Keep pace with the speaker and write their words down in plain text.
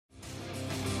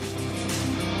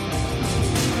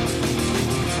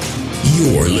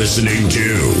You're listening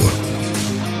to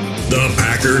the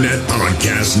Packernet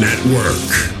Podcast Network.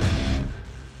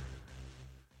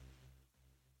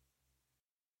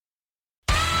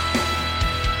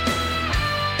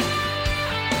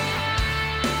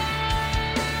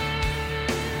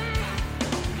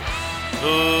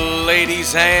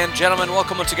 Ladies and gentlemen,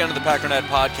 welcome once again to the Packernet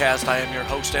Podcast. I am your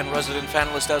host and resident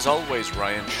fanalist, as always,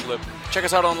 Ryan Schlip. Check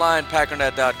us out online,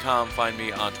 packernet.com. Find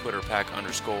me on Twitter,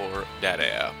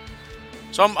 pack_daddy.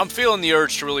 So I'm feeling the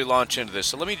urge to really launch into this,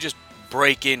 so let me just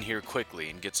break in here quickly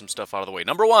and get some stuff out of the way.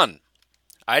 Number one,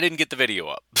 I didn't get the video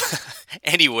up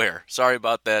anywhere. Sorry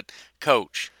about that,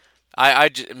 Coach.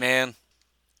 Man,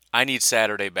 I need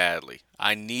Saturday badly.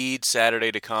 I need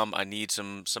Saturday to come. I need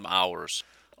some hours.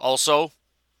 Also,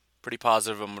 pretty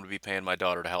positive I'm going to be paying my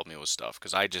daughter to help me with stuff,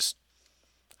 because I just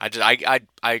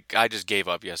gave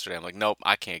up yesterday. I'm like, nope,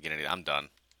 I can't get anything. I'm done.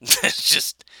 It's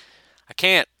just, I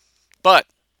can't. But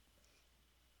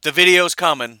the video's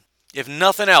coming. If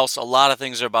nothing else, a lot of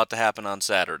things are about to happen on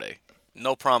Saturday.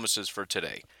 No promises for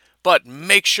today. But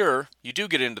make sure you do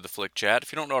get into the Flick Chat.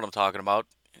 If you don't know what I'm talking about,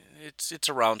 it's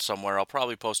around somewhere. I'll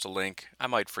probably post a link. I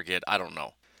might forget. I don't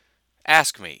know.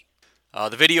 Ask me.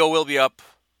 The video will be up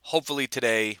hopefully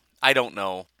today. I don't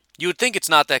know. You would think it's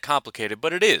not that complicated,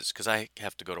 but it is, because I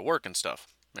have to go to work and stuff.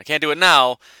 I can't do it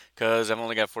now because I've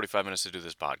only got 45 minutes to do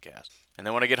this podcast. And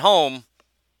then when I get home,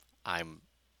 I'm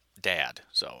dad.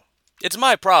 So it's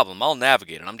my problem. I'll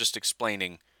navigate it. I'm just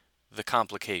explaining the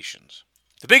complications.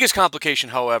 The biggest complication,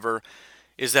 however,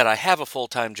 is that I have a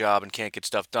full-time job and can't get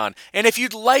stuff done. And if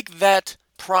you'd like that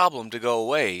problem to go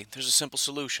away, there's a simple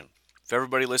solution. If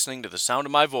everybody listening to the sound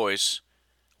of my voice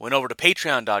went over to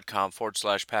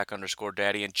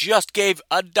patreon.com/pack_daddy and just gave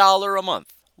 $1 a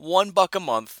month, $1 a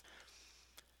month.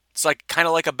 It's like kind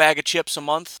of like a bag of chips a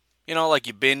month. You know, like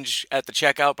you binge at the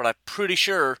checkout, but I'm pretty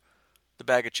sure the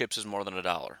bag of chips is more than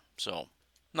 $1. So I'm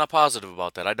not positive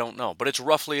about that. I don't know, but it's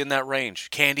roughly in that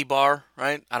range. Candy bar,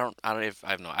 right?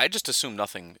 I just assume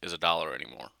nothing is $1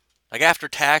 anymore. Like after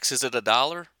tax, is it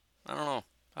 $1? I don't know.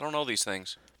 I don't know these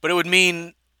things, but it would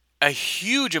mean a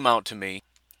huge amount to me.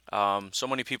 So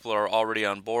many people are already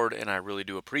on board, and I really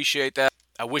do appreciate that.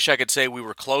 I wish I could say we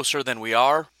were closer than we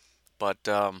are, but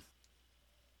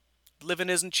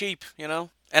living isn't cheap, you know?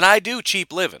 And I do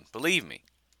cheap living, believe me.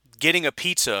 Getting a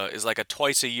pizza is like a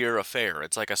twice-a-year affair.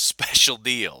 It's like a special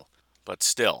deal. But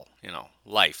still, you know,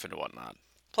 life and whatnot.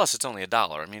 Plus, it's only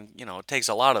 $1. I mean, you know, it takes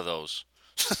a lot of those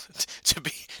to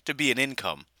be an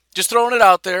income. Just throwing it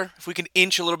out there. If we can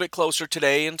inch a little bit closer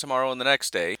today and tomorrow and the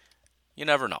next day, you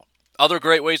never know. Other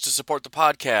great ways to support the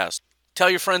podcast.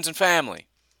 Tell your friends and family.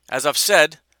 As I've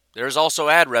said, there is also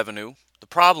ad revenue. The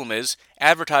problem is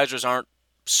advertisers aren't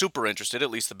super interested, at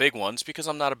least the big ones, because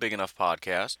I'm not a big enough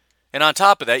podcast. And on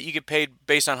top of that, you get paid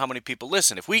based on how many people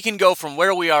listen. If we can go from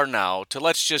where we are now to,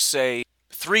 let's just say,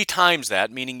 3 times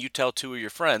that, meaning you tell 2 of your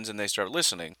friends and they start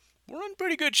listening, we're in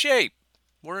pretty good shape.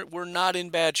 We're not in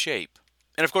bad shape.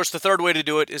 And of course, the third way to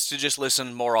do it is to just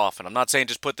listen more often. I'm not saying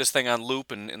just put this thing on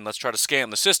loop and let's try to scam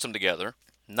the system together.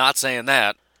 Not saying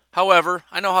that. However,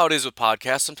 I know how it is with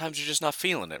podcasts. Sometimes you're just not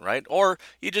feeling it, right? Or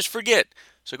you just forget.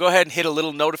 So go ahead and hit a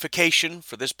little notification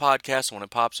for this podcast. When it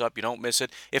pops up, you don't miss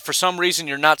it. If for some reason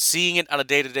you're not seeing it on a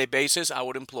day-to-day basis, I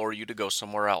would implore you to go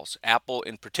somewhere else. Apple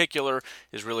in particular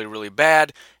is really, really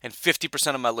bad, and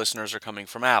 50% of my listeners are coming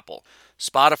from Apple.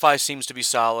 Spotify seems to be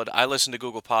solid. I listen to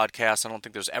Google Podcasts. I don't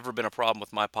think there's ever been a problem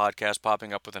with my podcast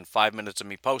popping up within 5 minutes of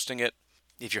me posting it.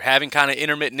 If you're having kind of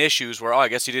intermittent issues where, I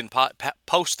guess you didn't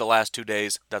post the last 2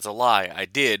 days, that's a lie. I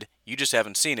did. You just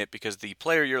haven't seen it because the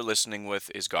player you're listening with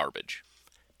is garbage.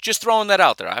 Just throwing that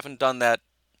out there. I haven't done that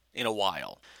in a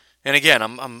while. And again,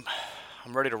 I'm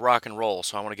ready to rock and roll,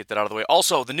 so I want to get that out of the way.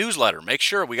 Also, the newsletter. Make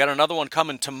sure we got another one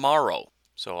coming tomorrow.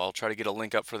 So I'll try to get a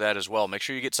link up for that as well. Make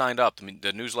sure you get signed up. I mean,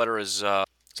 the newsletter is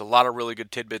it's a lot of really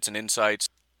good tidbits and insights.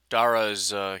 Dara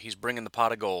is he's bringing the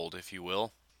pot of gold, if you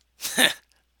will.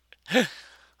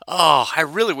 Oh, I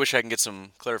really wish I can get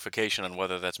some clarification on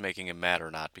whether that's making him mad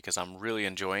or not, because I'm really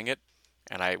enjoying it,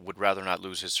 and I would rather not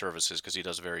lose his services because he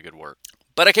does very good work.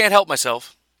 But I can't help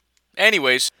myself.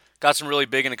 Anyways, got some really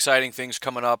big and exciting things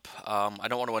coming up. I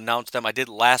don't want to announce them. I did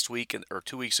last week or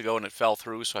 2 weeks ago, and it fell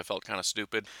through, so I felt kind of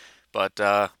stupid. But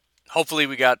hopefully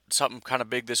we got something kind of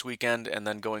big this weekend, and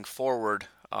then going forward,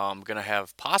 I'm going to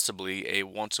have possibly a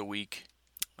once-a-week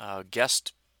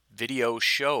guest video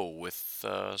show with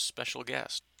a special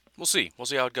guest. We'll see. We'll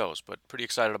see how it goes, but pretty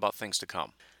excited about things to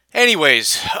come.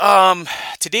 Anyways,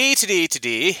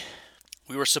 today,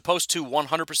 we were supposed to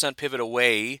 100% pivot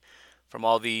away from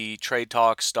all the trade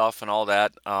talk stuff and all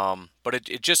that, but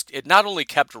it not only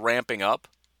kept ramping up,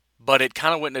 but it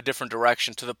kind of went in a different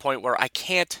direction to the point where I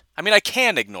can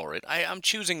ignore it. I'm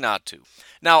choosing not to.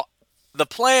 Now, the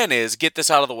plan is get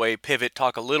this out of the way, pivot,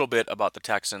 talk a little bit about the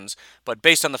Texans, but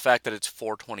based on the fact that it's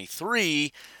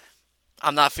 423,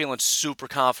 I'm not feeling super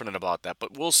confident about that,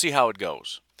 but we'll see how it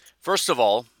goes. First of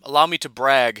all, allow me to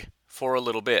brag for a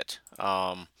little bit.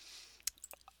 On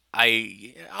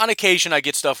occasion, I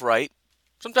get stuff right.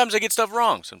 Sometimes I get stuff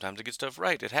wrong. Sometimes I get stuff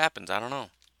right. It happens. I don't know.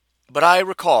 But I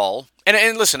recall,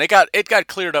 and listen, it got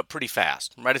cleared up pretty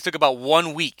fast, right? It took about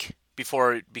 1 week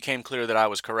before it became clear that I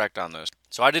was correct on this.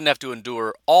 So I didn't have to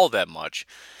endure all that much,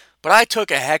 but I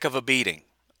took a heck of a beating.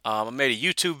 I made a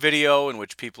YouTube video in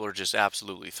which people are just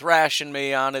absolutely thrashing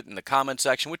me on it in the comment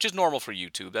section, which is normal for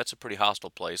YouTube. That's a pretty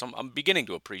hostile place. I'm beginning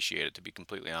to appreciate it, to be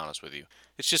completely honest with you.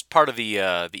 It's just part of the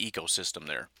ecosystem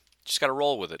there. Just got to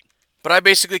roll with it. But I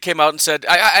basically came out and said,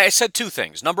 I said two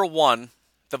things. Number one,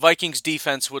 the Vikings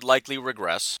defense would likely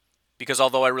regress because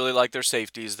although I really like their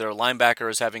safeties, their linebacker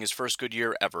is having his first good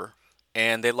year ever,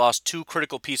 and they lost two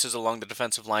critical pieces along the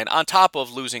defensive line on top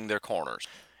of losing their corners.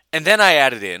 And then I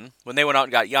added in, when they went out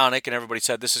and got Yannick and everybody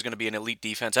said this is going to be an elite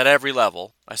defense at every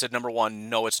level, I said, number one,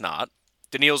 no, it's not.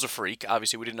 Daniil's a freak.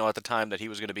 Obviously, we didn't know at the time that he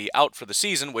was going to be out for the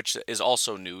season, which is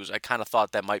also news. I kind of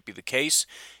thought that might be the case.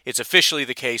 It's officially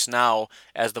the case now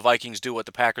as the Vikings do what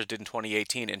the Packers did in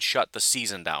 2018 and shut the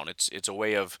season down. It's a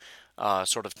way of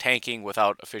sort of tanking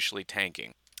without officially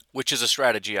tanking, which is a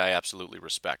strategy I absolutely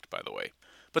respect, by the way.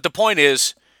 But the point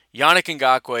is, Yannick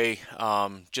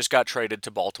Ngakoue just got traded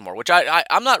to Baltimore, which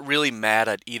I'm not really mad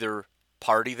at either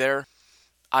party there.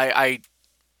 I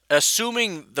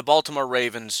assuming the Baltimore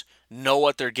Ravens know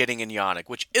what they're getting in Yannick,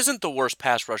 which isn't the worst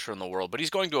pass rusher in the world, but he's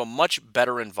going to a much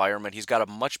better environment. He's got a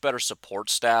much better support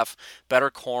staff, better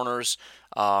corners,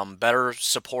 better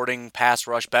supporting pass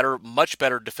rush, much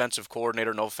better defensive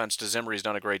coordinator. No offense to Zimmer, he's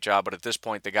done a great job, but at this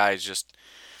point, the guy is just...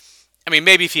 I mean,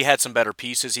 maybe if he had some better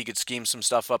pieces, he could scheme some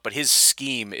stuff up, but his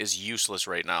scheme is useless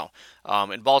right now.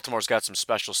 And Baltimore's got some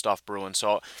special stuff brewing,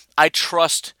 so I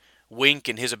trust Wink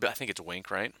and his... I think it's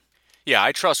Wink, right? Yeah,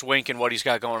 I trust Wink and what he's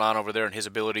got going on over there and his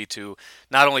ability to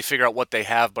not only figure out what they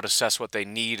have, but assess what they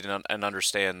need and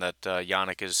understand that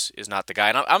Yannick is not the guy.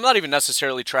 And I'm not even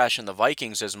necessarily trashing the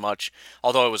Vikings as much,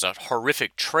 although it was a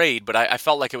horrific trade, but I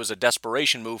felt like it was a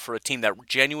desperation move for a team that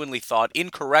genuinely thought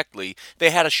incorrectly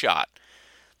they had a shot.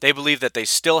 They believed that they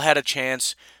still had a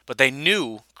chance, but they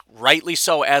knew, rightly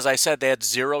so, as I said, they had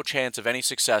zero chance of any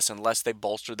success unless they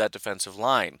bolstered that defensive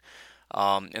line.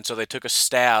 And so they took a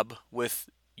stab with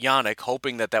Yannick,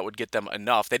 hoping that would get them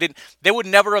enough. They would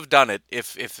never have done it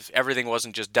if everything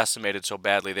wasn't just decimated so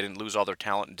badly. They didn't lose all their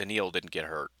talent and Daniil didn't get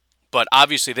hurt. But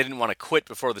obviously they didn't want to quit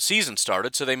before the season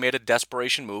started, so they made a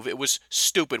desperation move. It was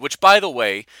stupid, which, by the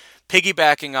way,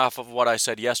 piggybacking off of what I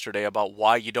said yesterday about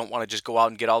why you don't want to just go out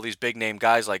and get all these big-name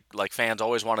guys like fans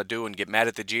always want to do and get mad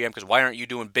at the GM because why aren't you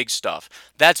doing big stuff?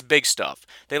 That's big stuff.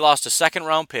 They lost a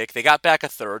second-round pick. They got back a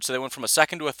third, so they went from a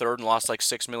second to a third and lost like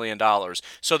 $6 million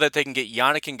so that they can get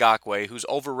Yannick Ngakoue, who's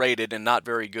overrated and not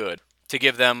very good, to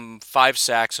give them 5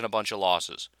 sacks and a bunch of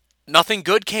losses. Nothing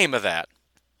good came of that.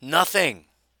 Nothing.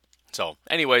 So,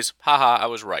 anyways, haha, I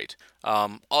was right.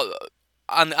 On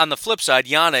the flip side,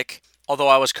 Yannick, although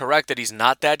I was correct that he's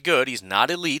not that good, he's not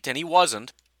elite, and he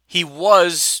wasn't, he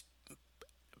was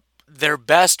their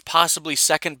best, possibly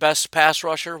second best pass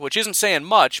rusher, which isn't saying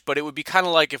much, but it would be kind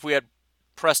of like if we had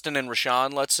Preston and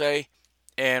Rashawn, let's say,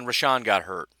 and Rashawn got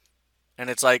hurt. And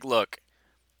it's like, look,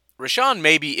 Rashawn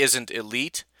maybe isn't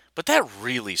elite, but that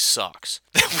really sucks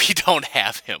that we don't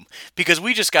have him because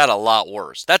we just got a lot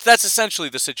worse. That's essentially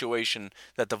the situation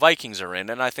that the Vikings are in,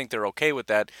 and I think they're okay with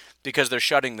that because they're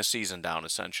shutting the season down,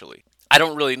 essentially. I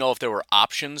don't really know if there were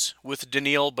options with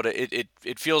Daniil, but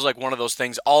it feels like one of those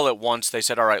things all at once. They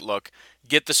said, all right, look,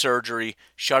 get the surgery,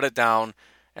 shut it down,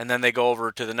 and then they go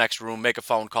over to the next room, make a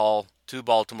phone call to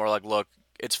Baltimore, like, look,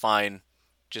 it's fine,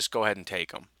 just go ahead and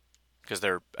take him. Because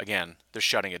they're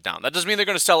shutting it down. That doesn't mean they're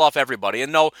going to sell off everybody.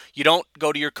 And no, you don't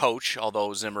go to your coach,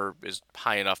 although Zimmer is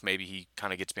high enough, maybe he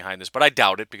kind of gets behind this. But I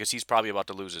doubt it because he's probably about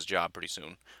to lose his job pretty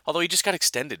soon. Although he just got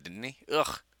extended, didn't he?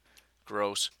 Ugh,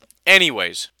 gross.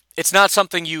 Anyways, it's not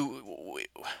something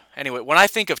Anyway, when I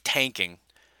think of tanking,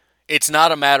 it's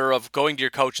not a matter of going to your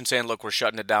coach and saying, look, we're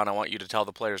shutting it down. I want you to tell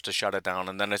the players to shut it down.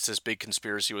 And then it's this big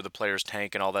conspiracy where the players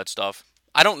tank and all that stuff.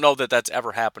 I don't know that that's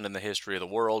ever happened in the history of the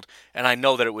world, and I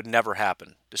know that it would never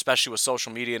happen, especially with social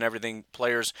media and everything.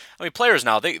 Players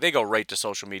now, they go right to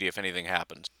social media if anything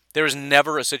happens. There is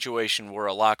never a situation where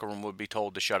a locker room would be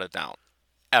told to shut it down.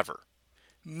 Ever.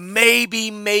 Maybe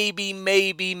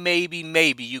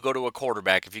you go to a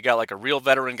quarterback if you got like a real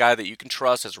veteran guy that you can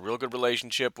trust, has a real good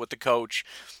relationship with the coach.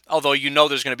 Although you know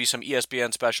there's going to be some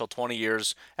ESPN special 20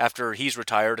 years after he's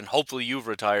retired, and hopefully you've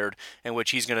retired, in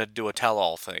which he's going to do a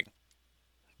tell-all thing.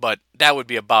 But that would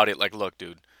be about it. Like, look,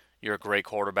 dude, you're a great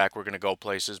quarterback. We're going to go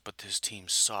places, but this team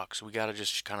sucks. We got to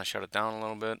just kind of shut it down a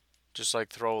little bit. Just like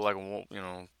throw like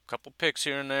a couple picks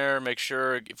here and there. Make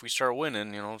sure if we start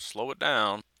winning, slow it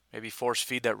down. Maybe force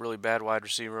feed that really bad wide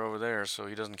receiver over there so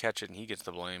he doesn't catch it and he gets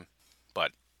the blame.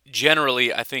 But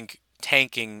generally, I think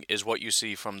tanking is what you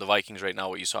see from the Vikings right now,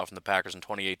 what you saw from the Packers in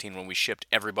 2018 when we shipped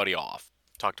everybody off.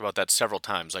 Talked about that several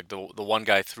times. Like the one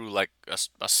guy threw like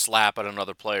a slap at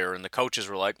another player, and the coaches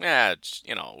were like,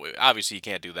 obviously you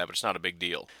can't do that, but it's not a big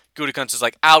deal. Gutekunst is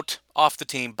like, out, off the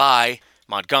team, bye.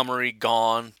 Montgomery,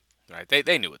 gone. Right?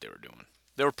 They knew what they were doing.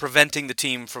 They were preventing the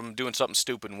team from doing something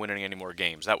stupid and winning any more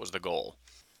games. That was the goal.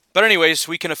 But anyways,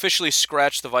 we can officially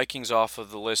scratch the Vikings off of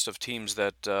the list of teams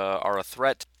that are a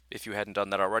threat, if you hadn't done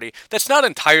that already. That's not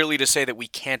entirely to say that we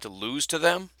can't lose to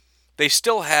them. They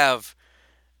still have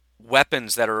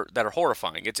weapons that are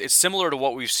horrifying. It's similar to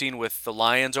what we've seen with the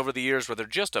Lions over the years, where they're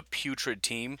just a putrid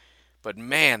team. But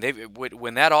man,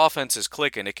 when that offense is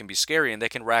clicking, it can be scary, and they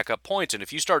can rack up points. And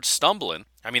if you start stumbling,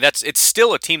 it's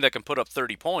still a team that can put up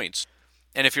 30 points.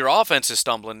 And if your offense is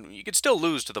stumbling, you could still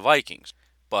lose to the Vikings.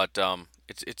 But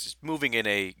it's moving in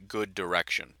a good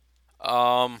direction.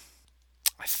 I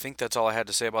think that's all I had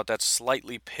to say about that.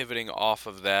 Slightly pivoting off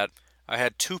of that, I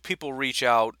had two people reach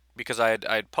out because I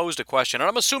had posed a question, and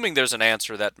I'm assuming there's an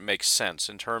answer that makes sense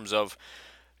in terms of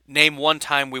name one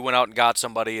time we went out and got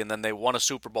somebody and then they won a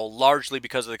Super Bowl largely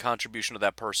because of the contribution of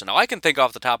that person. Now, I can think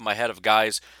off the top of my head of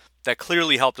guys that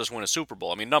clearly helped us win a Super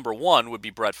Bowl. Number one would be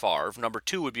Brett Favre. Number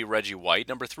two would be Reggie White.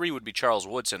 Number three would be Charles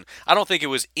Woodson. I don't think it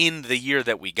was in the year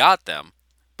that we got them,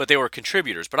 but they were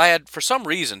contributors. But I had, for some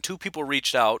reason, two people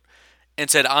reached out and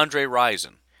said Andre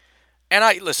Rison. And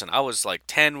I was like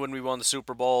 10 when we won the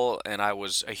Super Bowl, and I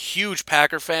was a huge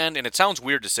Packer fan. And it sounds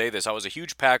weird to say this. I was a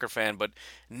huge Packer fan, but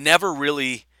never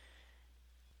really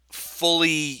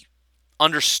fully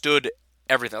understood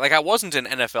everything. Like, I wasn't an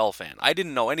NFL fan. I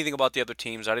didn't know anything about the other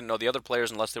teams. I didn't know the other players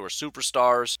unless they were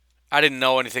superstars. I didn't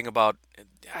know anything about.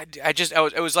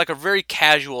 It was like a very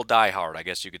casual diehard, I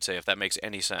guess you could say, if that makes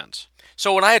any sense.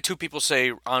 So when I had two people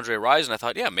say Andre Rison, I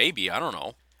thought, yeah, maybe, I don't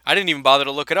know. I didn't even bother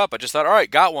to look it up. I just thought, all right,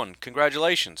 got one.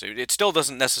 Congratulations. It still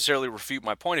doesn't necessarily refute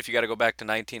my point if you got to go back to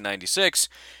 1996.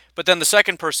 But then the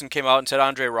second person came out and said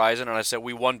Andre Rison, and I said,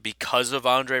 we won because of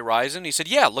Andre Rison? He said,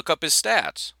 yeah, look up his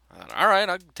stats. I thought, all right,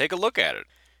 I'll take a look at it.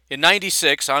 In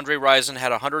 96, Andre Rison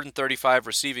had 135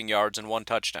 receiving yards and one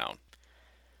touchdown.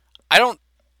 I don't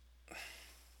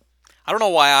know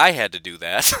why I had to do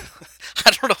that.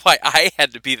 I don't know why I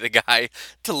had to be the guy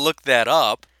to look that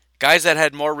up. Guys that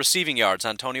had more receiving yards: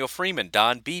 Antonio Freeman,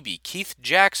 Don Beebe, Keith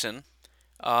Jackson,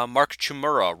 Mark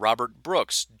Chmura, Robert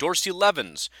Brooks, Dorsey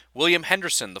Levens, William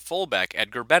Henderson, the fullback,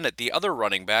 Edgar Bennett, the other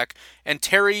running back, and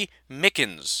Terry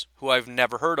Mickens, who I've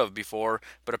never heard of before,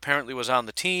 but apparently was on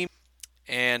the team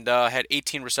and had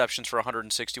 18 receptions for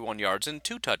 161 yards and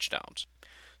 2 touchdowns.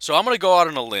 So I'm going to go out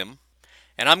on a limb,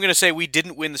 and I'm going to say we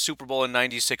didn't win the Super Bowl in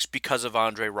 96 because of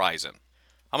Andre Rison.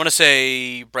 I'm going to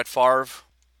say Brett Favre,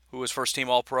 who was first-team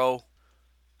All-Pro.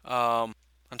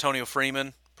 Antonio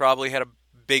Freeman probably had a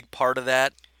big part of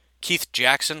that. Keith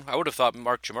Jackson, I would have thought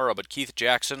Mark Chmura, but Keith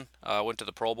Jackson went to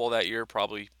the Pro Bowl that year,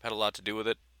 probably had a lot to do with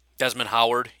it. Desmond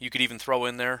Howard, you could even throw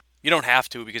in there. You don't have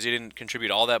to because he didn't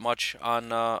contribute all that much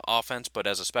on offense, but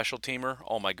as a special teamer,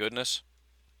 oh my goodness.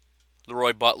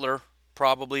 Leroy Butler,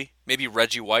 probably. Maybe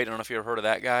Reggie White, I don't know if you ever heard of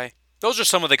that guy. Those are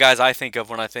some of the guys I think of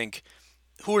when I think,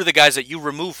 who are the guys that you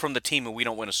remove from the team and we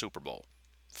don't win a Super Bowl?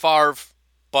 Favre,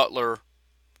 Butler,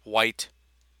 White,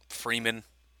 Freeman.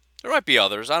 There might be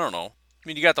others, I don't know.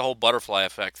 You got the whole butterfly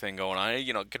effect thing going on.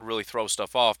 It could really throw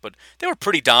stuff off, but they were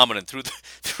pretty dominant through.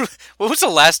 When was the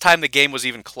last time the game was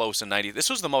even close in 90? This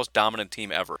was the most dominant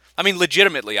team ever.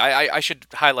 Legitimately, I should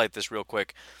highlight this real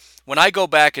quick. When I go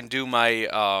back and do my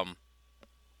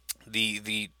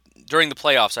during the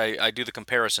playoffs, I do the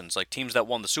comparisons, like teams that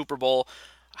won the Super Bowl.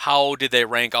 How did they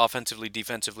rank offensively,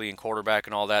 defensively, and quarterback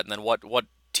and all that, and then what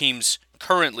teams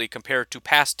currently compare to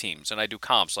past teams, and I do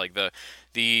comps like the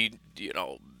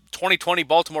 2020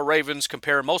 Baltimore Ravens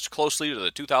compare most closely to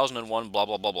the 2001 blah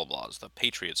blah blah blah blahs, the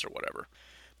Patriots or whatever.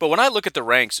 But when I look at the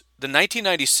ranks, the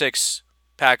 1996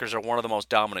 Packers are one of the most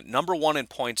dominant. Number 1 in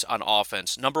points on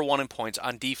offense, number 1 in points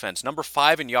on defense, number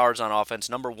 5 in yards on offense,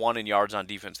 number 1 in yards on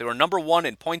defense. They were number 1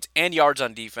 in points and yards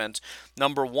on defense,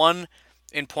 number 1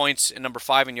 in points and number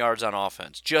 5 in yards on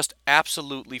offense. Just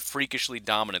absolutely freakishly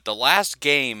dominant. The last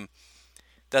game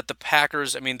that the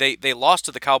Packers, I mean, they lost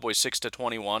to the Cowboys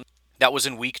 6-21. That was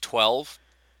in week 12.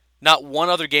 Not one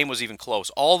other game was even close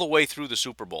all the way through the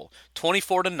Super Bowl.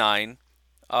 24-9,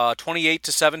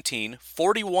 28-17,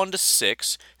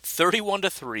 41-6,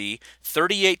 31-3,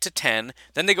 38-10.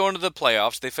 Then they go into the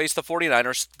playoffs. They face the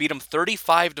 49ers, beat them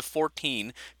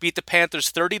 35-14, beat the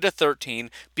Panthers 30-13,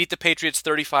 beat the Patriots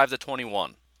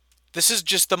 35-21. This is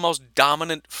just the most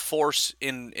dominant force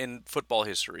in football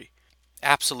history.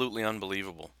 Absolutely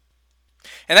unbelievable.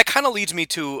 And that kind of leads me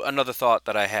to another thought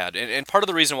that I had. And part of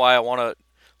the reason why I want to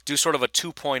do sort of a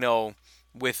 2.0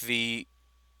 with the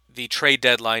trade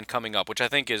deadline coming up, which I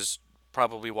think is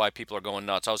probably why people are going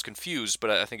nuts. I was confused, but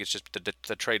I think it's just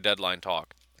the trade deadline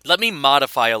talk. Let me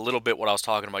modify a little bit what I was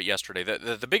talking about yesterday.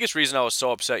 The biggest reason I was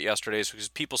so upset yesterday is because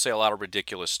people say a lot of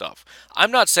ridiculous stuff.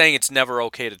 I'm not saying it's never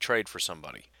okay to trade for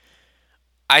somebody.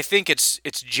 I think it's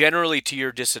generally to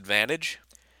your disadvantage.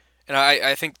 And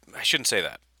I think I shouldn't say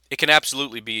that. It can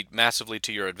absolutely be massively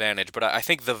to your advantage, but I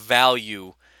think the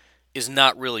value is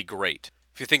not really great.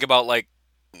 If you think about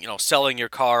selling your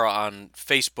car on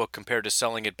Facebook compared to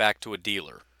selling it back to a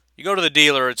dealer. You go to the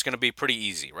dealer, it's going to be pretty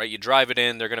easy, right? You drive it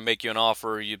in, they're going to make you an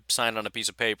offer, you sign on a piece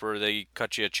of paper, they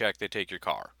cut you a check, they take your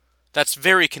car. That's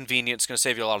very convenient, it's going to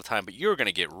save you a lot of time, but you're going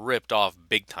to get ripped off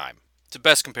big time. It's the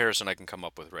best comparison I can come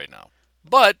up with right now.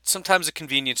 But sometimes the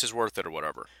convenience is worth it or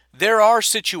whatever. There are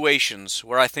situations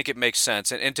where I think it makes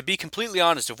sense, and to be completely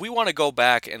honest, if we want to go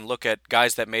back and look at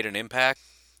guys that made an impact,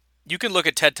 you can look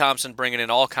at Ted Thompson bringing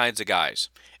in all kinds of guys,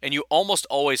 and you almost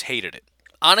always hated it.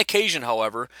 On occasion,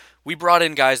 however, we brought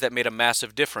in guys that made a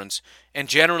massive difference, and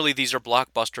generally these are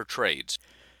blockbuster trades.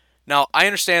 Now, I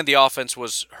understand the offense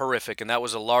was horrific, and that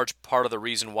was a large part of the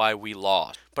reason why we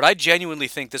lost. But I genuinely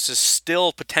think this is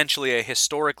still potentially a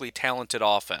historically talented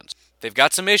offense. They've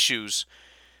got some issues,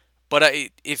 but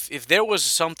if there was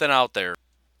something out there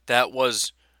that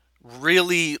was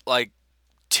really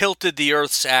tilted the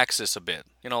Earth's axis a bit,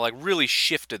 really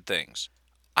shifted things,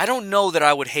 I don't know that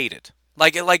I would hate it.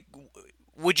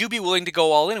 Would you be willing to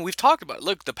go all in? And we've talked about it.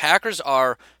 Look, the Packers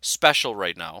are special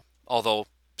right now, although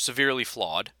severely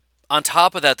flawed. On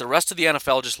top of that, the rest of the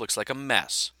NFL just looks like a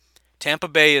mess. Tampa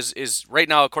Bay is right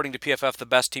now, according to PFF, the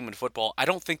best team in football. I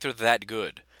don't think they're that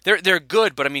good. They're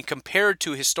good, but I mean, compared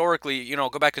to historically, go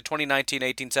back to 2019,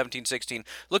 18, 17, 16,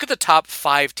 look at the top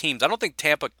 5 teams. I don't think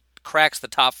Tampa cracks the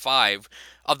top 5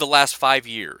 of the last 5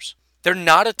 years. They're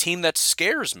not a team that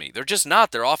scares me. They're just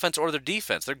not. Their offense or their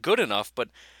defense. They're good enough, but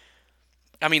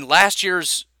I mean, last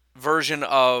year's version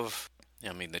of,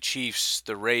 the Chiefs,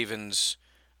 the Ravens,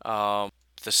 the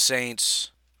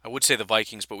Saints, I would say the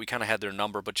Vikings, but we kind of had their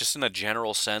number, but just in a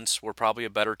general sense, we're probably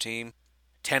a better team.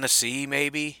 Tennessee,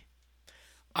 maybe.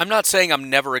 I'm not saying I'm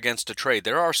never against a trade.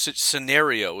 There are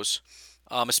scenarios,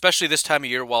 especially this time of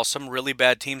year, while some really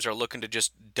bad teams are looking to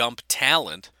just dump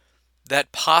talent,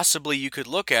 that possibly you could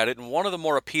look at it. And one of the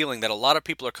more appealing that a lot of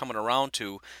people are coming around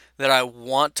to that I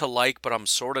want to like, but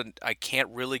I can't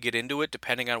really get into it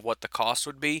depending on what the cost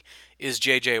would be, is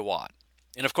J.J. Watt.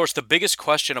 And of course, the biggest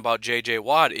question about J.J.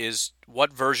 Watt is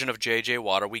what version of J.J.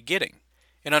 Watt are we getting?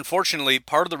 And unfortunately,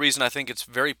 part of the reason I think it's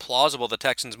very plausible the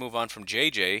Texans move on from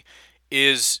J.J.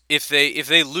 is if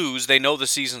they lose, they know the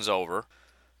season's over.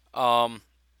 But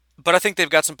I think they've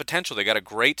got some potential. They got a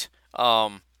great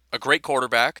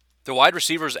quarterback. The wide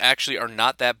receivers actually are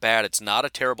not that bad. It's not a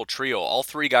terrible trio. All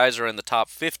 3 guys are in the top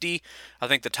 50. I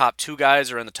think the top 2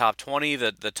 guys are in the top 20.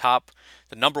 The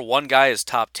number 1 guy is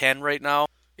top 10 right now.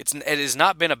 It has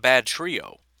not been a bad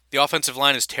trio. The offensive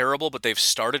line is terrible, but they've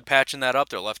started patching that up.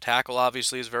 Their left tackle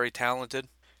obviously is very talented.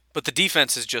 But the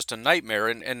defense is just a nightmare,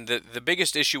 and the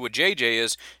biggest issue with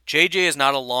JJ is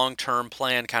not a long-term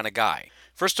plan kind of guy.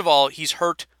 First of all, he's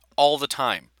hurt all the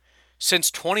time.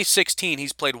 Since 2016,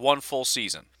 he's played 1 full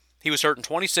season. He was hurt in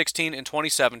 2016 and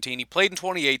 2017. He played in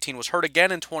 2018, was hurt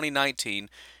again in 2019,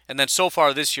 and then so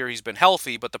far this year he's been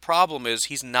healthy, but the problem is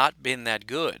he's not been that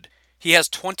good. He has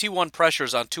 21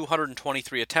 pressures on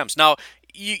 223 attempts. Now,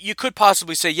 you could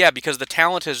possibly say, yeah, because the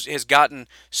talent has gotten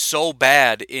so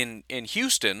bad in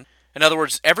Houston. In other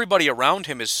words, everybody around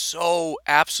him is so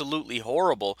absolutely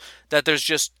horrible that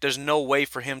there's no way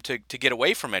for him to get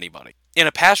away from anybody. In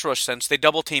a pass rush sense, they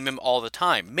double team him all the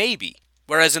time, maybe.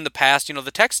 Whereas in the past,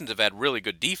 the Texans have had really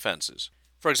good defenses.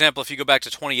 For example, if you go back to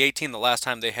 2018, the last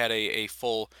time they had a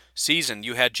full season,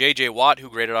 you had J.J. Watt, who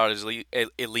graded out as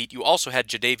elite. You also had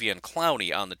Jadeveon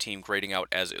Clowney on the team grading out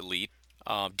as elite.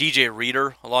 DJ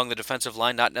Reader along the defensive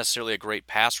line, not necessarily a great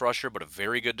pass rusher, but a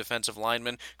very good defensive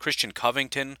lineman. Christian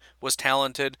Covington was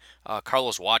talented.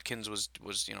 Carlos Watkins was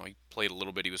he played a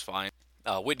little bit, he was fine.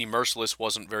 Whitney Merciless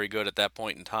wasn't very good at that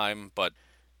point in time, but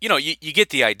you get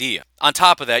the idea. On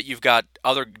top of that, you've got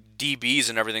other DBs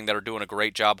and everything that are doing a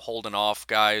great job holding off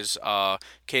guys.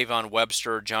 Kayvon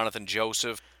Webster, Jonathan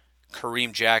Joseph,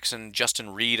 Kareem Jackson,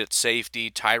 Justin Reed at safety,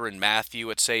 Tyrann Mathieu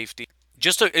at safety.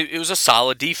 It was a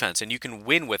solid defense, and you can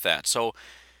win with that. So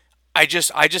I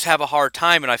just have a hard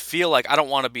time, and I feel like I don't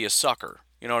want to be a sucker.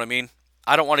 You know what I mean?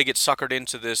 I don't want to get suckered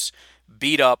into this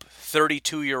beat up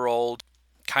 32-year-old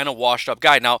kind of washed up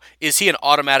guy. Now, is he an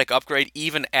automatic upgrade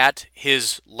even at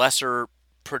his lesser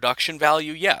production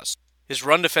value? Yes. His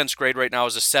run defense grade right now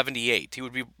is a 78. He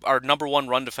would be our number one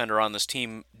run defender on this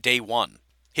team day one.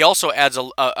 He also adds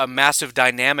a massive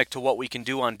dynamic to what we can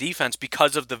do on defense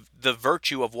because of the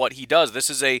virtue of what he does. This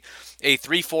is a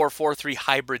 3-4-4-3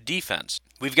 hybrid defense.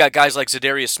 We've got guys like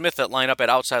Za'Darius Smith that line up at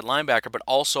outside linebacker, but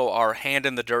also are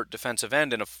hand-in-the-dirt defensive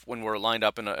end when we're lined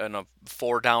up in a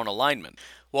four-down alignment.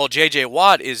 Well, J.J.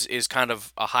 Watt is kind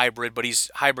of a hybrid, but he's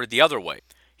hybrid the other way.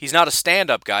 He's not a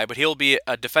stand-up guy, but he'll be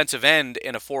a defensive end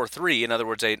in a 4-3, in other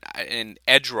words, an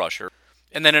edge rusher.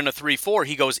 And then in a 3-4,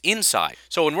 he goes inside.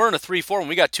 So when we're in a 3-4, when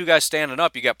we got two guys standing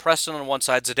up, you got Preston on one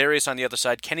side, Za'Darius on the other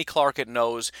side, Kenny Clark at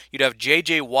nose, you'd have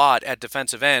J.J. Watt at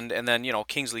defensive end, and then,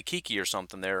 Kingsley Keke or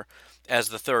something there as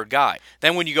the third guy.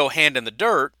 Then when you go hand in the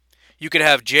dirt, you could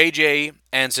have J.J.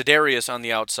 and Za'Darius on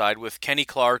the outside with Kenny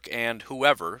Clark and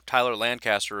whoever, Tyler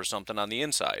Lancaster or something on the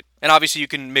inside. And obviously you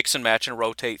can mix and match and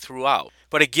rotate throughout.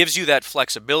 But it gives you that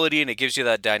flexibility and it gives you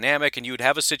that dynamic, and you would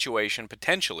have a situation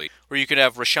potentially where you could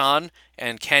have Rashawn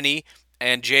and Kenny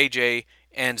and J.J.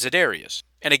 and Za'Darius.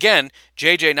 And again,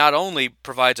 J.J. not only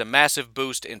provides a massive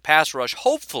boost in pass rush,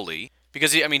 hopefully,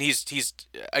 because he's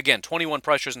again 21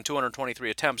 pressures and 223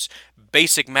 attempts.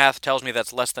 Basic math tells me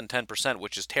that's less than 10%,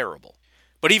 which is terrible.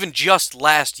 But even just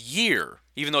last year,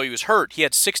 even though he was hurt, he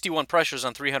had 61 pressures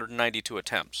on 392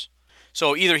 attempts.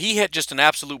 So either he hit just an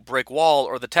absolute brick wall,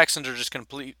 or the Texans are just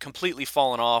completely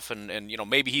falling off, and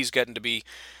maybe he's getting to be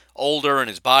older and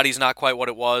his body's not quite what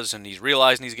it was, and he's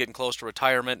realizing he's getting close to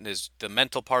retirement, and the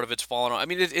mental part of it's falling off. I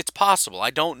mean, it's possible.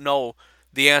 I don't know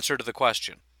the answer to the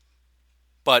question,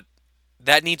 but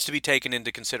that needs to be taken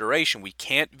into consideration. We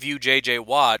can't view J.J.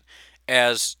 Watt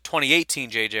as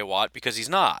 2018 J.J. Watt because he's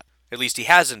not. At least he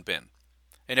hasn't been.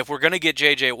 And if we're going to get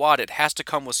J.J. Watt, it has to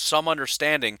come with some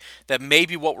understanding that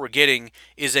maybe what we're getting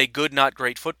is a good, not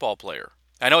great football player.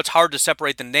 I know it's hard to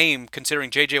separate the name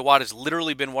considering J.J. Watt has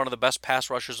literally been one of the best pass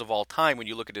rushers of all time when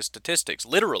you look at his statistics.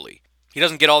 Literally. He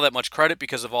doesn't get all that much credit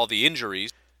because of all the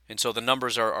injuries, and so the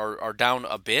numbers are down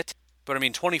a bit. But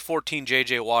 2014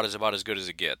 J.J. Watt is about as good as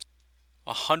it gets.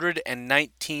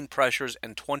 119 pressures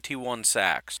and 21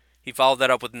 sacks. He followed that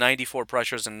up with 94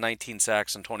 pressures and 19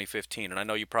 sacks in 2015. And I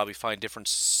know you probably find different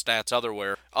stats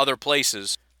other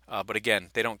places. But again,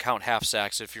 they don't count half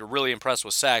sacks. If you're really impressed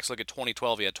with sacks, look at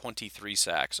 2012. He had 23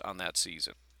 sacks on that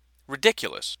season.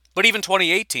 Ridiculous. But even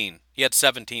 2018, he had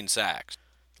 17 sacks.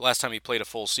 The last time he played a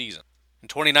full season. In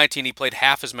 2019, he played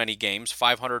half as many games,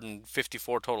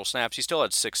 554 total snaps. He still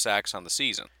had 6 sacks on the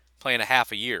season, playing a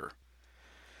half a year.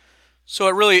 So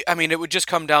it would just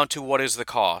come down to what is the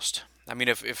cost.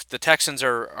 If the Texans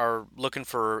are looking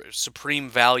for supreme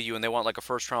value and they want like a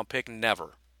first-round pick,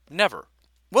 never.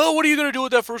 Well, what are you going to do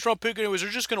with that first-round pick anyways? They're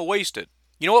just going to waste it.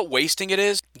 You know what wasting it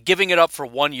is? Giving it up for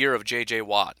 1 year of J.J.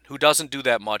 Watt, who doesn't do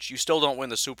that much. You still don't win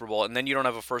the Super Bowl, and then you don't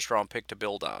have a first-round pick to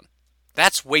build on.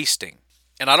 That's wasting.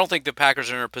 And I don't think the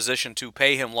Packers are in a position to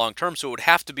pay him long-term, so it would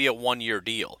have to be a 1-year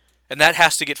deal. And that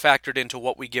has to get factored into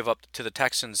what we give up to the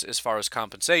Texans as far as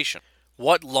compensation.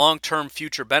 What long-term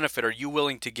future benefit are you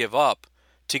willing to give up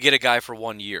to get a guy for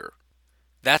 1 year?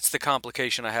 That's the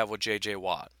complication I have with J.J.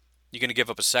 Watt. You're going to give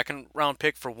up a second-round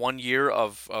pick for 1 year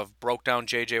of broke-down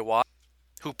J.J. Watt,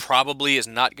 who probably is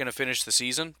not going to finish the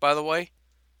season, by the way.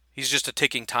 He's just a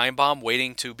ticking time bomb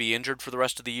waiting to be injured for the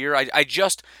rest of the year.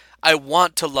 I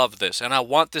want to love this, and I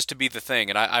want this to be the thing,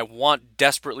 and I want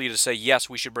desperately to say, yes,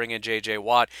 we should bring in J.J.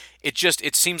 Watt.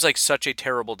 It seems like such a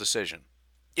terrible decision.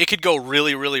 It could go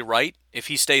really, really right if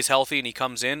he stays healthy and he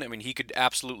comes in. He could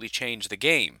absolutely change the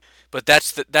game. But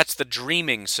that's the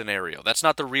dreaming scenario. That's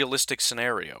not the realistic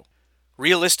scenario.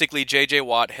 Realistically, J.J.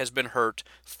 Watt has been hurt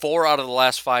 4 out of the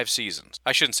last 5 seasons.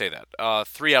 I shouldn't say that.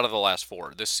 3 out of the last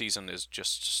 4. This season is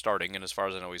just starting, and as far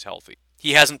as I know, he's healthy.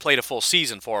 He hasn't played a full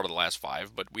season 4 out of the last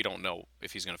 5, but we don't know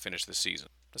if he's going to finish this season.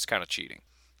 That's kind of cheating.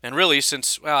 And really,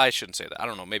 I shouldn't say that. I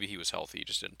don't know. Maybe he was healthy. He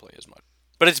just didn't play as much.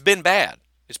 But it's been bad.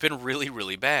 It's been really,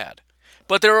 really bad.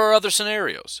 But there are other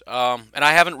scenarios, and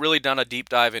I haven't really done a deep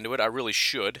dive into it. I really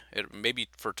should. Maybe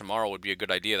for tomorrow would be a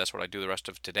good idea. That's what I do the rest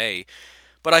of today.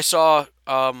 But I saw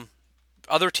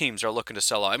other teams are looking to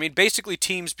sell out. Basically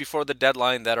teams before the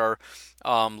deadline that are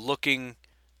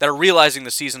realizing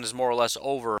the season is more or less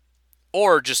over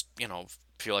or just,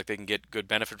 feel like they can get good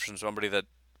benefit from somebody that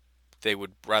they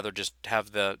would rather just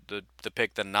have the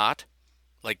pick than not.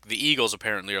 Like the Eagles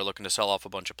apparently are looking to sell off a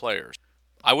bunch of players.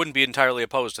 I wouldn't be entirely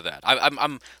opposed to that.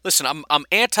 I'm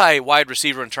anti wide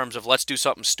receiver in terms of let's do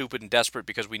something stupid and desperate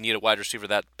because we need a wide receiver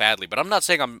that badly. But I'm not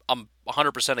saying I'm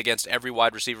 100% against every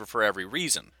wide receiver for every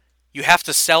reason. You have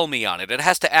to sell me on it. It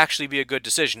has to actually be a good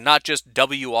decision, not just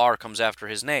WR comes after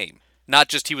his name. Not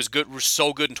just he was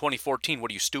so good in 2014.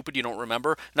 What are you, stupid? You don't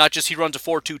remember? Not just he runs a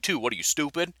 4.22. What are you,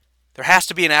 stupid? There has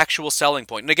to be an actual selling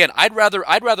point. And again, I'd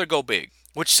rather go big,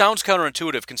 which sounds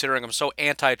counterintuitive considering I'm so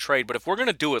anti-trade, but if we're going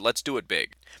to do it, let's do it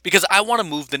big. Because I want to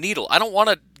move the needle. I don't want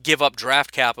to give up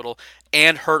draft capital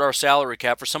and hurt our salary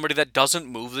cap for somebody that doesn't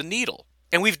move the needle.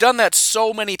 And we've done that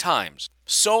so many times.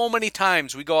 So many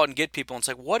times we go out and get people and it's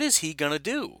like, what is he going to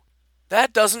do?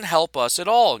 That doesn't help us at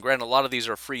all. And granted, a lot of these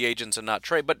are free agents and not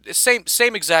trade, but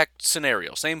same exact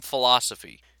scenario, same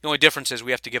philosophy. The only difference is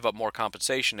we have to give up more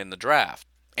compensation in the draft,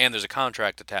 and there's a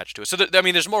contract attached to it. So,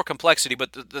 there's more complexity,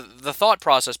 but the thought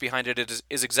process behind it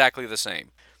is exactly the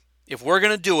same. If we're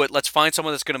going to do it, let's find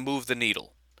someone that's going to move the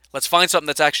needle. Let's find something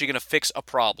that's actually going to fix a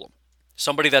problem.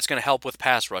 Somebody that's going to help with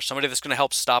pass rush. Somebody that's going to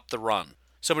help stop the run.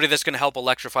 Somebody that's going to help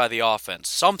electrify the offense.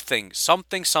 Something.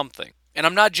 And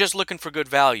I'm not just looking for good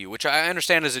value, which I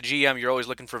understand as a GM, you're always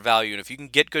looking for value. And if you can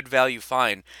get good value,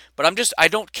 fine. But I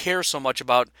don't care so much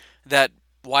about that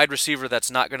wide receiver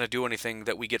that's not going to do anything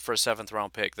that we get for a 7th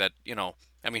round pick.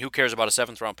 Who cares about a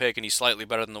 7th round pick, and he's slightly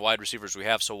better than the wide receivers we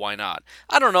have, so why not?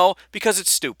 I don't know, because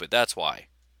it's stupid, that's why.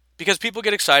 Because people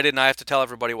get excited, and I have to tell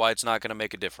everybody why it's not going to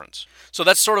make a difference. So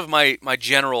that's sort of my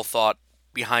general thought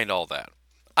behind all that.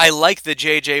 I like the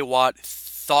J.J. Watt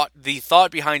the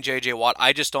thought behind J.J. Watt.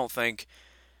 I just don't think,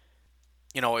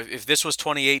 if this was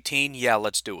 2018, yeah,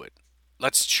 let's do it.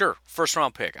 Sure, 1st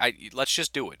round pick. Let's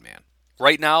just do it, man.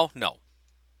 Right now, no.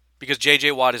 Because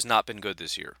J.J. Watt has not been good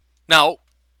this year. Now,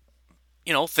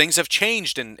 things have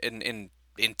changed in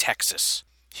Texas.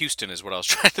 Houston is what I was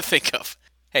trying to think of.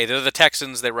 Hey, they're the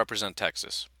Texans. They represent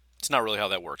Texas. It's not really how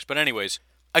that works. But anyways,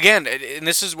 again, and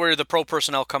this is where the pro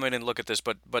personnel come in and look at this,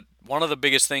 but one of the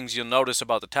biggest things you'll notice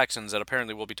about the Texans that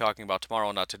apparently we'll be talking about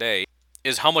tomorrow, not today,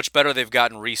 is how much better they've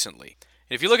gotten recently.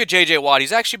 And if you look at J.J. Watt,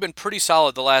 he's actually been pretty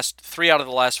solid the last 3 out of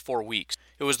the last 4 weeks.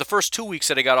 It was the first 2 weeks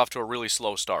that he got off to a really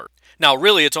slow start. Now,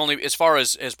 really, it's only, as far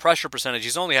as pressure percentage,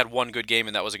 he's only had one good game,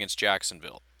 and that was against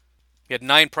Jacksonville. He had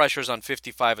 9 pressures on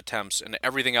 55 attempts, and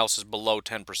everything else is below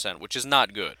 10%, which is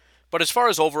not good. But as far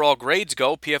as overall grades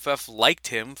go, PFF liked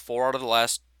him 3 out of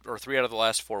the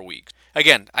last 4 weeks.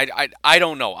 Again, I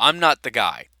don't know. I'm not the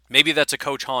guy. Maybe that's a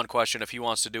Coach Hahn question if he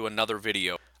wants to do another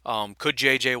video. Could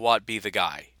J.J. Watt be the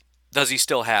guy? Does he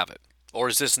still have it? Or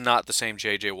is this not the same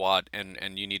J.J. Watt,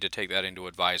 and you need to take that into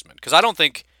advisement? Because I don't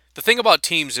think... The thing about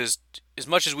teams is, as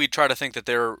much as we try to think that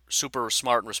they're super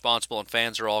smart and responsible and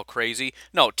fans are all crazy,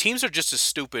 no, teams are just as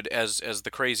stupid as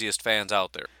the craziest fans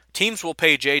out there. Teams will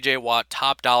pay J.J. Watt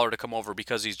top dollar to come over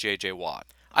because he's J.J. Watt.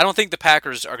 I don't think the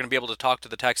Packers are going to be able to talk to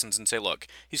the Texans and say, look,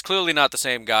 he's clearly not the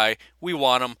same guy. We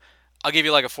want him. I'll give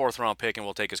you like a 4th round pick and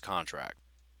we'll take his contract.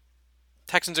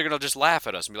 Texans are going to just laugh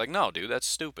at us and be like, no, dude, that's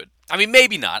stupid.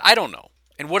 Maybe not. I don't know.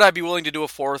 And would I be willing to do a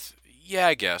 4th? Yeah,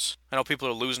 I guess. I know people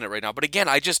are losing it right now. But again,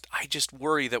 I just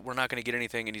worry that we're not going to get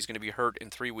anything and he's going to be hurt in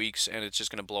 3 weeks and it's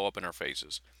just going to blow up in our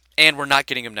faces. And we're not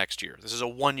getting him next year. This is a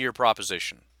 1-year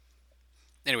proposition.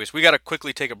 Anyways, we got to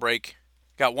quickly take a break.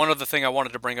 Got one other thing I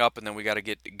wanted to bring up and then we got to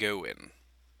get going.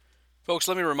 Folks,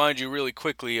 let me remind you really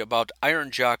quickly about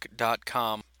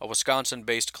ironjock.com, a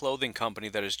Wisconsin-based clothing company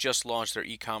that has just launched their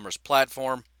e-commerce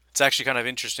platform. It's actually kind of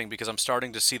interesting because I'm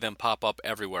starting to see them pop up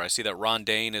everywhere. I see that Ron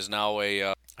Dane is now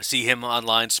I see him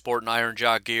online sporting Iron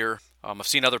Jock gear. I've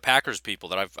seen other Packers people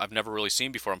that I've never really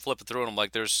seen before. I'm flipping through and I'm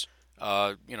like, there's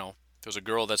a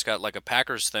girl that's got like a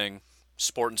Packers thing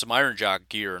sporting some Iron Jock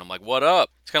gear, and I'm like, what up?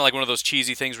 It's kind of like one of those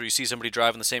cheesy things where you see somebody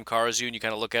driving the same car as you and you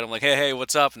kind of look at them like, hey,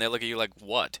 what's up? And they look at you like,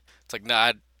 what? It's like,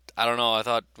 nah, I don't know. I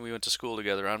thought we went to school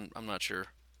together. I'm not sure.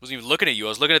 I wasn't even looking at you. I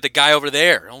was looking at the guy over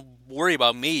there. Don't worry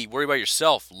about me. Worry about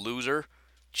yourself, loser.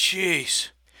 Jeez.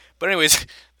 But anyways,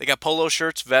 they got polo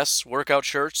shirts, vests, workout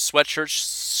shirts,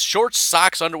 sweatshirts, shorts,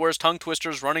 socks, underwears, tongue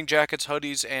twisters, running jackets,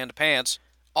 hoodies, and pants.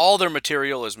 All their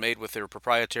material is made with their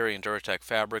proprietary Enduratech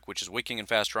fabric, which is wicking and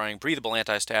fast-drying, breathable,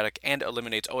 anti-static, and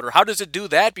eliminates odor. How does it do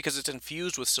that? Because it's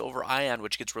infused with silver ion,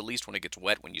 which gets released when it gets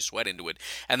wet, when you sweat into it,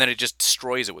 and then it just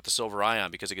destroys it with the silver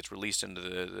ion because it gets released into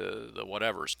the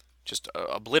whatevers. Just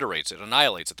obliterates it,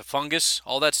 annihilates it. The fungus,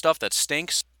 all that stuff that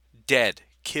stinks, dead,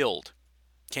 killed.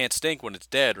 Can't stink when it's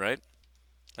dead, right?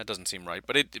 That doesn't seem right,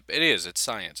 but it is. It's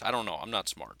science. I don't know. I'm not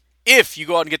smart. If you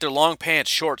go out and get their long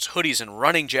pants, shorts, hoodies, and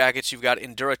running jackets, you've got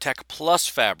EnduraTech Plus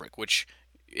fabric, which,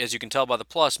 as you can tell by the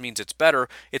plus, means it's better.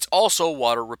 It's also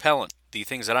water repellent. The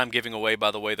things that I'm giving away, by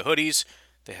the way, the hoodies,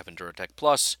 they have EnduraTech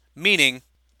Plus, meaning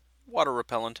water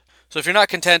repellent. So if you're not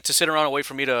content to sit around and wait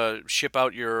for me to ship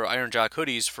out your Iron Jock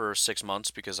hoodies for 6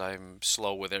 months, because I'm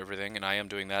slow with everything, and I am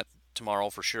doing that tomorrow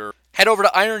for sure, head over to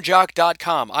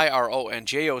ironjock.com,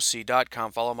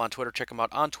 IRONJOC.com. Follow them on Twitter. Check them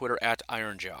out on Twitter at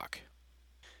ironjock.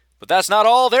 But that's not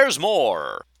all. There's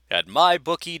more at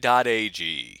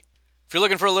mybookie.ag. If you're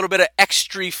looking for a little bit of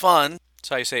extra fun, that's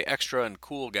how you say extra and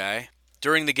cool guy,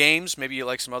 during the games, maybe you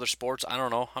like some other sports, I don't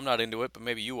know, I'm not into it, but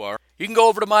maybe you are. You can go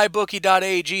over to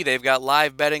mybookie.ag. They've got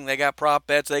live betting, they got prop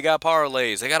bets, they got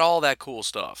parlays, they got all that cool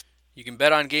stuff. You can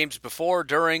bet on games before,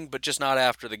 during, but just not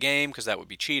after the game, because that would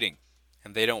be cheating.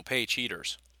 And they don't pay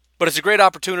cheaters. But it's a great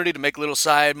opportunity to make a little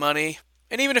side money.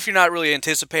 And even if you're not really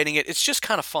anticipating it, it's just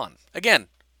kind of fun. Again,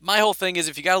 my whole thing is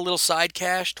if you got a little side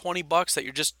cash, $20 that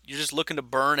you're just looking to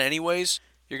burn anyways,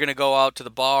 you're going to go out to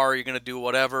the bar, you're going to do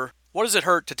whatever. What does it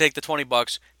hurt to take the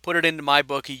 $20, put it into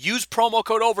MyBookie, use promo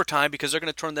code OVERTIME because they're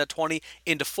going to turn that 20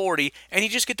 into 40, and you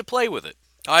just get to play with it.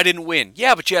 I didn't win.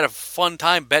 Yeah, but you had a fun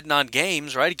time betting on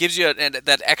games, right? It gives you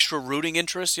that extra rooting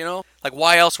interest, you know? Like,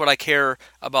 why else would I care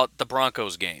about the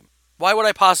Broncos game? Why would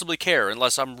I possibly care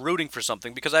unless I'm rooting for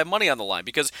something because I have money on the line?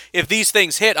 Because if these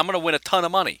things hit, I'm going to win a ton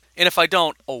of money. And if I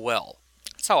don't, oh well.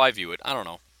 That's how I view it. I don't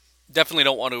know. Definitely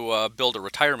don't want to build a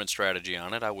retirement strategy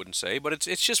on it, I wouldn't say, but it's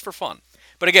just for fun.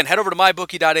 But again, head over to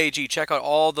mybookie.ag. Check out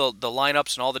all the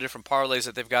lineups and all the different parlays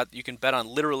that they've got. You can bet on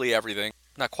literally everything.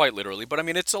 Not quite literally, but I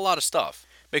mean, it's a lot of stuff.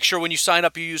 Make sure when you sign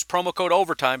up, you use promo code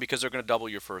OVERTIME because they're going to double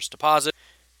your first deposit.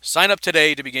 Sign up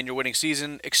today to begin your winning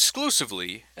season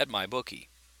exclusively at MyBookie.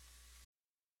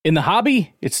 In the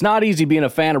hobby, it's not easy being a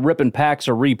fan of ripping packs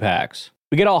or repacks.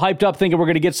 We get all hyped up thinking we're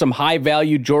going to get some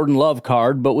high-value Jordan Love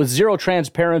card, but with zero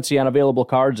transparency on available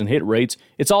cards and hit rates,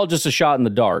 it's all just a shot in the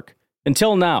dark.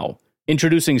 Until now.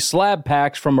 Introducing Slab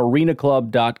Packs from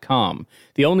ArenaClub.com,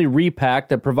 the only repack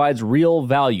that provides real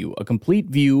value, a complete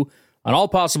view on all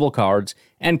possible cards,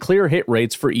 and clear hit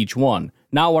rates for each one.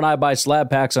 Now when I buy Slab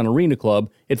Packs on Arena Club,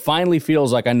 it finally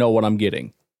feels like I know what I'm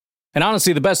getting. And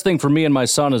honestly, the best thing for me and my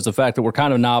son is the fact that we're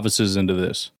kind of novices into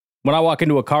this. When I walk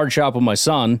into a card shop with my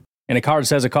son, and a card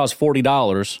says it costs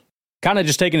 $40, kind of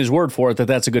just taking his word for it that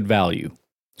that's a good value.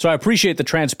 So I appreciate the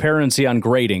transparency on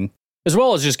grading, as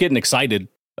well as just getting excited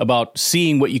about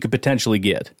seeing what you could potentially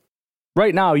get.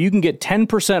 Right now, you can get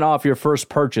 10% off your first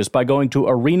purchase by going to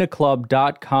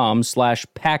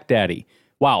arenaclub.com/packdaddy.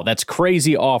 Wow, that's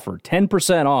crazy offer.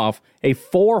 10% off a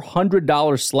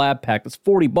 $400 slab pack. That's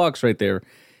 $40 right there.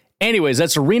 Anyways,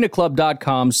 that's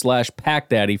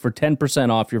arenaclub.com/packdaddy for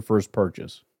 10% off your first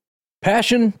purchase.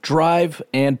 Passion, drive,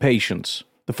 and patience.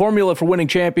 The formula for winning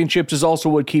championships is also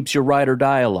what keeps your ride or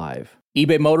die alive.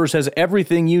 eBay Motors has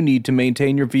everything you need to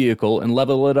maintain your vehicle and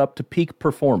level it up to peak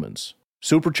performance.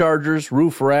 Superchargers,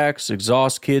 roof racks,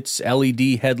 exhaust kits,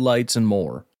 LED headlights, and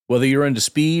more. Whether you're into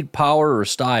speed, power, or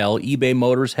style, eBay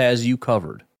Motors has you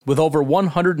covered. With over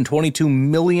 122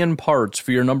 million parts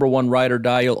for your number one ride or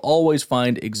die, you'll always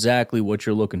find exactly what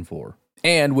you're looking for.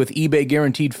 And with eBay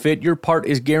Guaranteed Fit, your part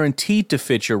is guaranteed to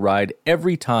fit your ride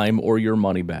every time or your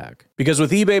money back. Because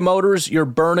with eBay Motors, you're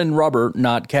burning rubber,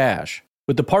 not cash.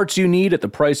 With the parts you need at the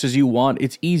prices you want,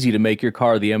 it's easy to make your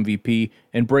car the MVP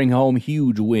and bring home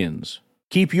huge wins.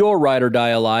 Keep your ride or die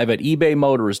alive at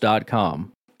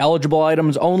ebaymotors.com. Eligible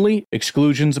items only,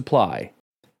 exclusions apply.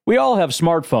 We all have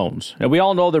smartphones, and we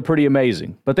all know they're pretty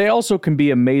amazing, but they also can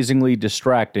be amazingly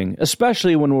distracting,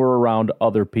 especially when we're around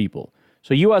other people.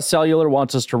 So US Cellular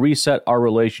wants us to reset our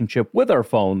relationship with our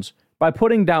phones by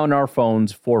putting down our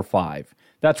phones for $5.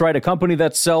 That's right, a company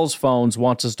that sells phones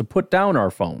wants us to put down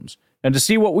our phones. And to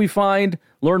see what we find,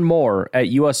 learn more at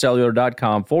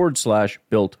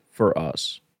uscellular.com/built for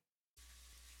us.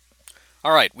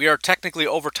 All right, we are technically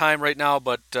over time right now,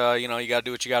 but, you got to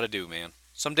do what you got to do, man.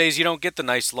 Some days you don't get the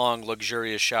nice, long,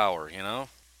 luxurious shower,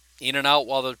 In and out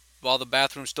while the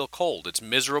bathroom's still cold. It's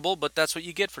miserable, but that's what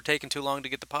you get for taking too long to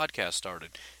get the podcast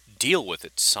started. Deal with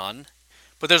it, son.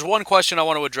 But there's one question I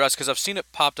want to address because I've seen it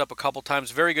popped up a couple times.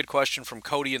 Very good question from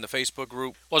Cody in the Facebook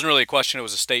group. Wasn't really a question, it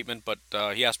was a statement, but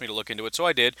he asked me to look into it, so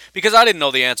I did. Because I didn't know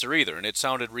the answer either, and it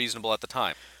sounded reasonable at the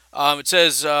time. It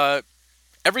says,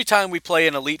 every time we play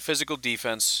an elite physical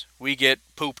defense, we get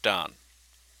pooped on.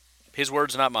 His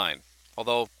words, not mine.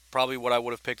 Although, probably what I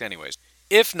would have picked anyways.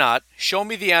 If not, show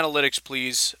me the analytics,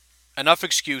 please. Enough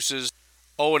excuses.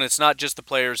 Oh, and it's not just the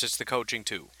players, it's the coaching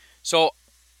too. So,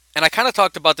 and I kind of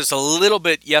talked about this a little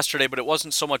bit yesterday, but it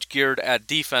wasn't so much geared at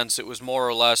defense. It was more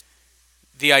or less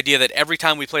the idea that every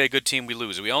time we play a good team, we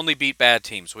lose. We only beat bad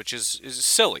teams, which is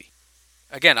silly.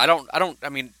 Again, I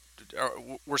mean,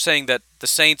 we're saying that the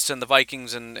Saints and the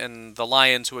Vikings and the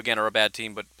Lions, who again are a bad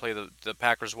team but play the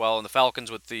Packers well, and the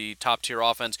Falcons with the top-tier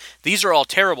offense, these are all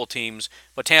terrible teams,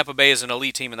 but Tampa Bay is an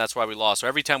elite team, and that's why we lost. So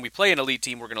every time we play an elite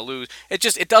team, we're going to lose.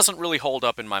 It doesn't really hold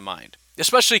up in my mind,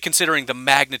 especially considering the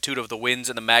magnitude of the wins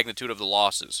and the magnitude of the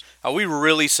losses. Are we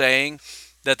really saying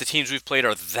that the teams we've played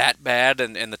are that bad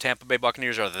and the Tampa Bay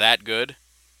Buccaneers are that good?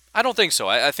 I don't think so.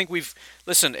 I think we've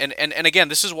listen, and again,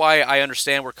 this is why I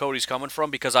understand where Cody's coming from,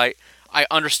 because I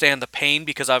understand the pain,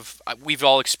 because we've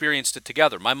all experienced it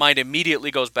together. My mind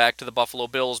immediately goes back to the Buffalo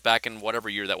Bills back in whatever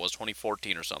year that was,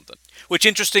 2014 or something. Which,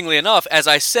 interestingly enough, as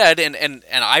I said, and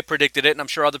I predicted it, and I'm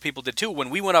sure other people did too, when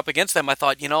we went up against them, I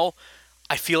thought,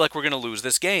 I feel like we're going to lose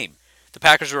this game. The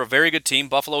Packers are a very good team.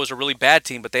 Buffalo is a really bad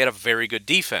team, but they had a very good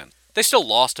defense. They still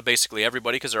lost to basically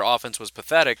everybody because their offense was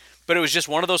pathetic, but it was just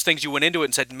one of those things you went into it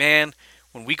and said, man,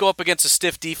 when we go up against a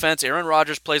stiff defense, Aaron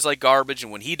Rodgers plays like garbage,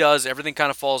 and when he does, everything kind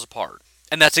of falls apart.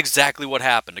 And that's exactly what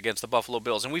happened against the Buffalo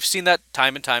Bills, and we've seen that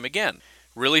time and time again.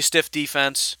 Really stiff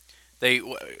defense. Let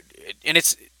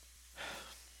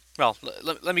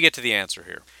me get to the answer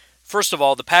here. First of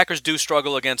all, the Packers do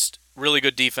struggle against really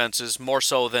good defenses, more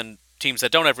so than teams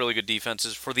that don't have really good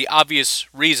defenses, for the obvious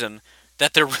reason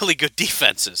that they're really good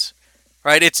defenses.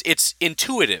 Right? It's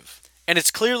intuitive, and it's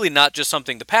clearly not just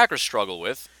something the Packers struggle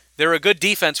with. They're a good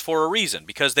defense for a reason,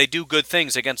 because they do good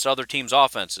things against other teams'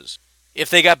 offenses.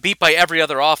 If they got beat by every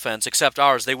other offense except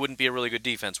ours, they wouldn't be a really good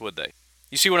defense, would they?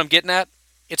 You see what I'm getting at?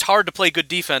 It's hard to play good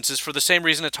defenses for the same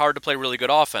reason it's hard to play really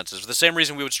good offenses, for the same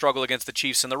reason we would struggle against the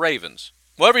Chiefs and the Ravens.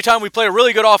 Well, every time we play a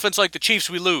really good offense like the Chiefs,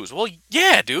 we lose. Well,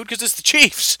 yeah, dude, because it's the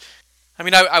Chiefs. I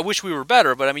mean, I wish we were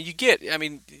better, but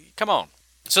come on.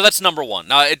 So that's number one.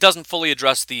 Now, it doesn't fully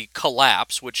address the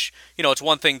collapse, which, it's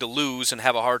one thing to lose and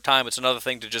have a hard time. It's another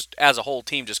thing to just, as a whole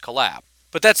team, just collapse.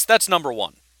 But that's number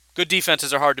one. Good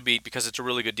defenses are hard to beat because it's a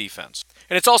really good defense.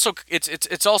 And it's also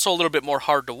a little bit more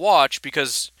hard to watch,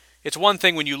 because it's one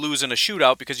thing when you lose in a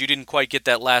shootout because you didn't quite get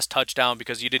that last touchdown,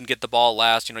 because you didn't get the ball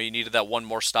last. You needed that one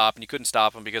more stop, and you couldn't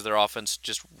stop them because their offense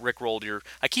just rickrolled your...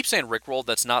 I keep saying rickrolled.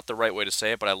 That's not the right way to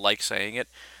say it, but I like saying it.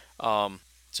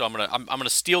 So I'm gonna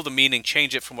steal the meaning,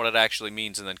 change it from what it actually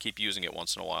means, and then keep using it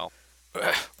once in a while.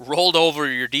 Rolled over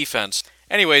your defense.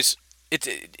 Anyways,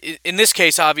 in this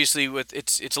case, obviously,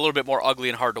 it's a little bit more ugly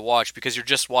and hard to watch because you're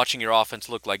just watching your offense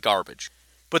look like garbage.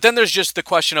 But then there's just the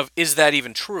question of, is that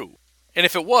even true? And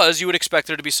if it was, you would expect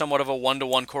there to be somewhat of a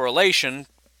 1-to-1 correlation,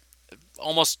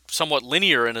 almost somewhat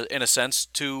linear in a sense,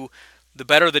 to the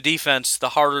better the defense, the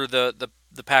harder the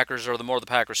Packers, or the more the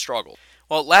Packers struggle.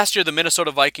 Well, last year the Minnesota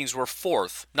Vikings were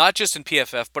fourth, not just in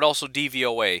PFF, but also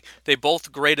DVOA. They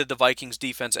both graded the Vikings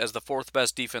defense as the fourth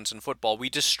best defense in football. We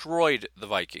destroyed the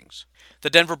Vikings. The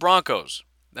Denver Broncos,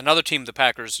 another team the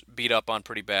Packers beat up on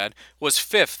pretty bad, was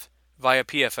fifth via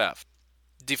PFF,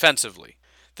 defensively.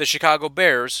 The Chicago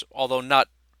Bears, although not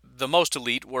the most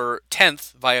elite, were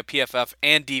 10th via PFF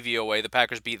and DVOA. The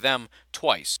Packers beat them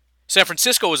twice. San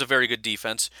Francisco was a very good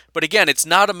defense, but again, it's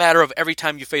not a matter of every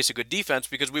time you face a good defense,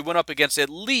 because we went up against at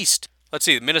least,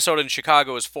 Minnesota and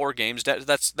Chicago is 4 games.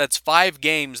 That's 5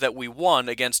 games that we won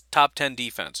against top 10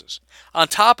 defenses. On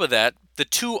top of that, the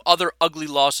 2 other ugly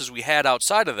losses we had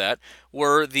outside of that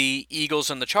were the Eagles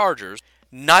and the Chargers,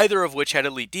 neither of which had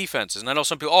elite defenses. And I know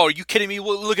some people, are you kidding me?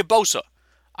 Look at Bosa.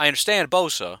 I understand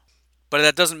Bosa, but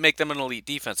that doesn't make them an elite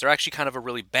defense. They're actually kind of a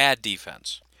really bad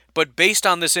defense. But based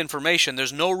on this information,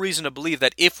 there's no reason to believe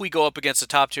that if we go up against a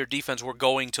top-tier defense, we're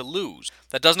going to lose.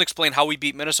 That doesn't explain how we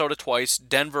beat Minnesota twice,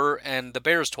 Denver, and the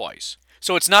Bears twice.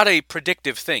 So it's not a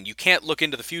predictive thing. You can't look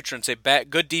into the future and say,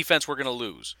 good defense, we're going to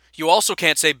lose. You also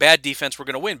can't say bad defense, we're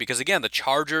going to win, because again, the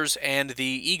Chargers and the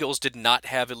Eagles did not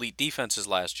have elite defenses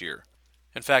last year.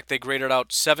 In fact, they graded out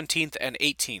 17th and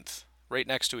 18th, right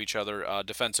next to each other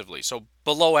defensively. So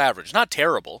below average. Not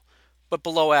terrible, but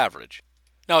below average.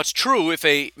 Now, it's true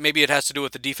maybe it has to do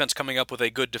with the defense coming up with a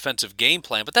good defensive game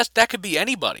plan, but that could be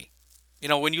anybody.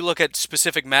 When you look at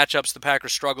specific matchups the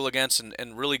Packers struggle against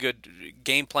and really good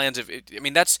game plans,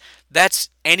 that's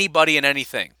anybody and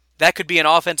anything. That could be an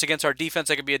offense against our defense,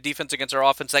 that could be a defense against our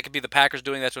offense, that could be the Packers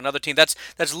doing that to another team. That's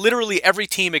literally every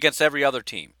team against every other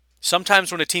team.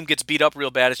 Sometimes when a team gets beat up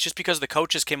real bad, it's just because the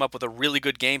coaches came up with a really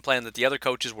good game plan that the other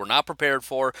coaches were not prepared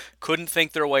for, couldn't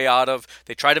think their way out of.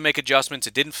 They tried to make adjustments.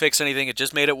 It didn't fix anything. It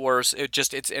just made it worse. It's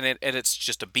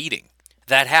just a beating.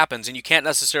 That happens, and you can't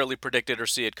necessarily predict it or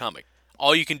see it coming.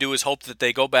 All you can do is hope that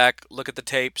they go back, look at the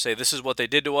tape, say, this is what they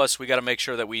did to us. We got to make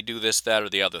sure that we do this, that, or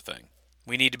the other thing.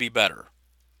 We need to be better.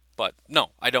 But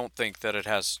no, I don't think that it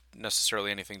has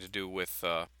necessarily anything to do with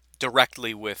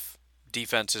directly with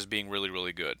defenses being really,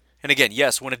 really good. And again,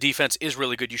 yes, when a defense is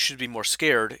really good, you should be more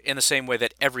scared in the same way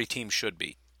that every team should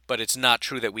be. But it's not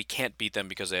true that we can't beat them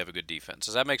because they have a good defense.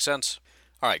 Does that make sense?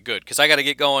 All right, good, because I got to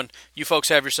get going. You folks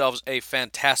have yourselves a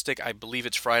fantastic, I believe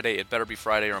it's Friday. It better be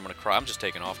Friday or I'm going to cry. I'm just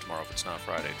taking off tomorrow if it's not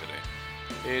Friday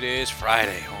today. It is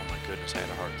Friday. Oh, my goodness, I had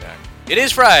a heart attack. It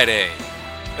is Friday.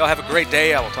 Y'all have a great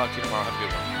day. I will talk to you tomorrow. Have a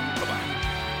good one.